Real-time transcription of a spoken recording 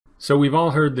So we've all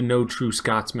heard the no true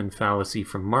Scotsman fallacy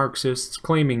from Marxists,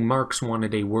 claiming Marx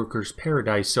wanted a workers'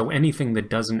 paradise, so anything that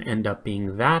doesn't end up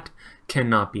being that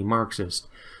cannot be Marxist.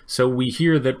 So we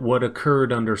hear that what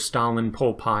occurred under Stalin,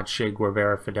 Pol Pot, Che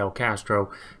Guevara, Fidel Castro,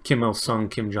 Kim Il-sung,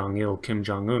 Kim Jong-il, Kim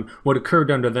Jong-un, what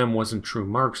occurred under them wasn't true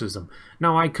Marxism.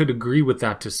 Now, I could agree with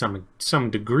that to some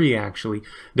degree, actually.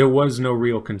 There was no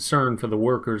real concern for the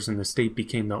workers, and the state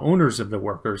became the owners of the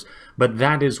workers, but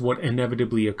that is what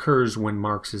inevitably occurs when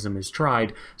Marxism is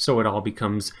tried, so it all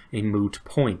becomes a moot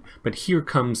point. But here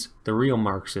comes the real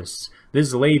Marxists.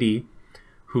 This lady,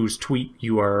 whose tweet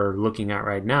you are looking at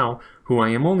right now, who I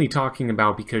am only talking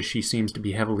about because she seems to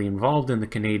be heavily involved in the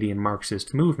Canadian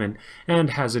Marxist movement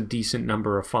and has a decent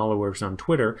number of followers on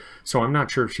Twitter, so I'm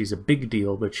not sure if she's a big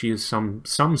deal, but she is some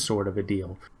sort of a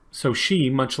deal. So she,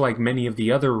 much like many of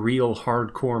the other real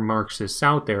hardcore Marxists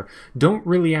out there, don't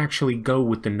really actually go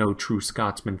with the no true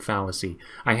Scotsman fallacy.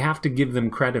 I have to give them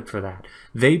credit for that.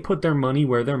 They put their money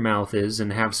where their mouth is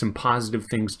and have some positive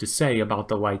things to say about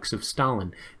the likes of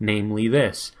Stalin, namely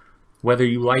this. Whether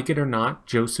you like it or not,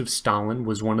 Joseph Stalin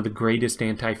was one of the greatest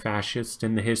anti-fascists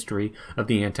in the history of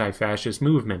the anti-fascist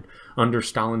movement. Under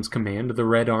Stalin's command, the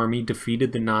Red Army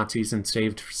defeated the Nazis and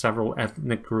saved several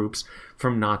ethnic groups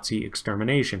from Nazi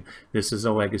extermination. This is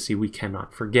a legacy we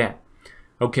cannot forget.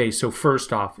 Okay, so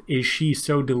first off, is she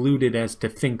so deluded as to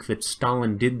think that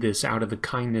Stalin did this out of the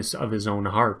kindness of his own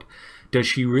heart? Does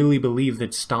she really believe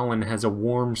that Stalin has a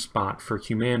warm spot for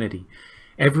humanity?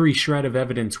 Every shred of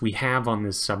evidence we have on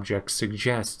this subject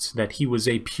suggests that he was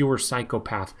a pure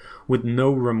psychopath with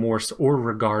no remorse or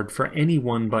regard for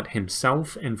anyone but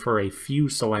himself and for a few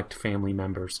select family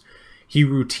members. He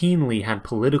routinely had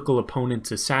political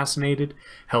opponents assassinated,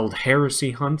 held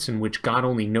heresy hunts in which God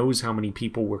only knows how many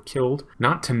people were killed,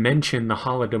 not to mention the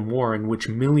Holodomor War in which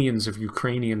millions of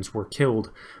Ukrainians were killed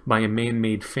by a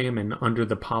man-made famine under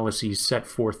the policies set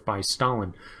forth by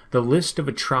Stalin. The list of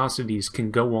atrocities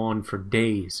can go on for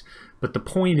days, but the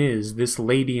point is, this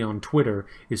lady on Twitter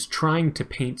is trying to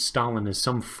paint Stalin as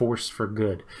some force for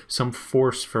good, some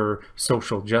force for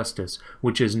social justice,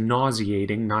 which is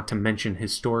nauseating, not to mention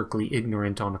historically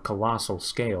ignorant on a colossal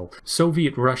scale.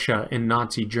 Soviet Russia and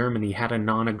Nazi Germany had a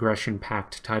non-aggression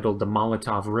pact titled the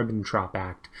Molotov-Ribbentrop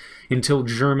Pact, until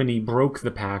Germany broke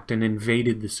the pact and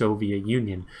invaded the Soviet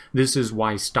Union. This is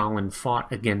why Stalin fought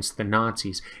against the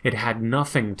Nazis. It had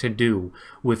nothing to do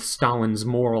with Stalin's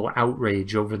moral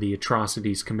outrage over the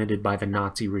atrocities committed by the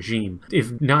Nazi regime.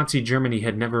 If Nazi Germany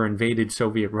had never invaded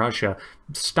Soviet Russia,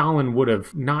 Stalin would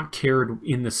have not cared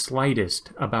in the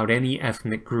slightest about any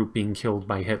ethnic group being killed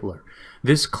by Hitler.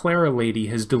 This Clara lady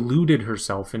has deluded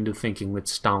herself into thinking that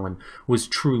Stalin was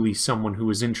truly someone who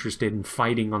was interested in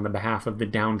fighting on the behalf of the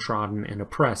downtrodden and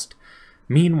oppressed.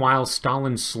 Meanwhile,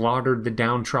 Stalin slaughtered the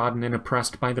downtrodden and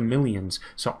oppressed by the millions,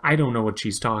 so I don't know what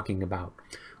she's talking about.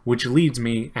 Which leads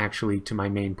me, actually, to my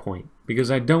main point. Because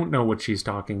I don't know what she's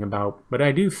talking about, but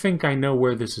I do think I know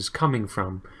where this is coming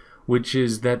from, which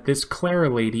is that this Clara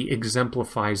lady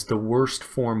exemplifies the worst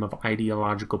form of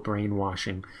ideological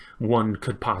brainwashing one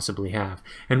could possibly have.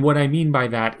 And what I mean by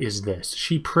that is this.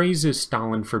 She praises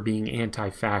Stalin for being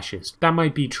anti-fascist. That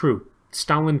might be true.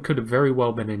 Stalin could have very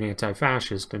well been an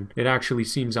anti-fascist, and it actually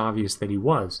seems obvious that he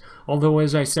was. Although,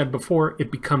 as I said before, it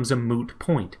becomes a moot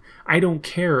point. I don't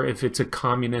care if it's a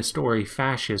communist or a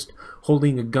fascist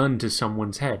holding a gun to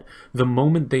someone's head. The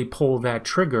moment they pull that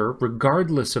trigger,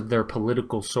 regardless of their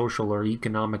political, social, or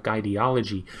economic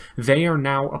ideology, they are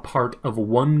now a part of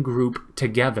one group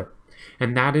together.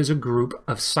 And that is a group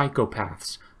of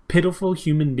psychopaths. Pitiful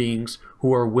human beings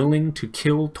who are willing to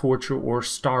kill, torture, or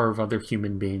starve other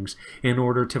human beings in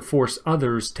order to force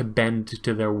others to bend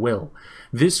to their will.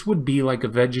 This would be like a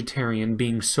vegetarian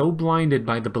being so blinded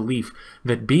by the belief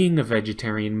that being a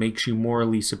vegetarian makes you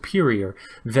morally superior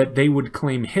that they would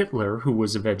claim Hitler, who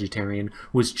was a vegetarian,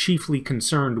 was chiefly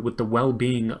concerned with the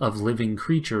well-being of living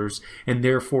creatures, and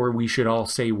therefore we should all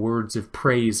say words of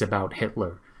praise about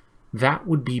Hitler. That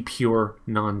would be pure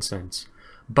nonsense.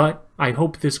 But I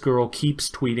hope this girl keeps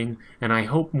tweeting, and I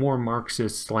hope more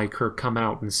Marxists like her come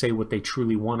out and say what they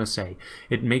truly want to say.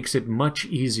 It makes it much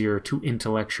easier to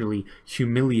intellectually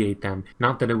humiliate them,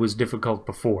 not that it was difficult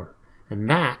before. And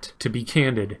that, to be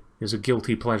candid, is a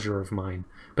guilty pleasure of mine.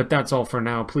 But that's all for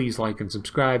now. Please like and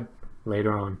subscribe.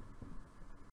 Later on.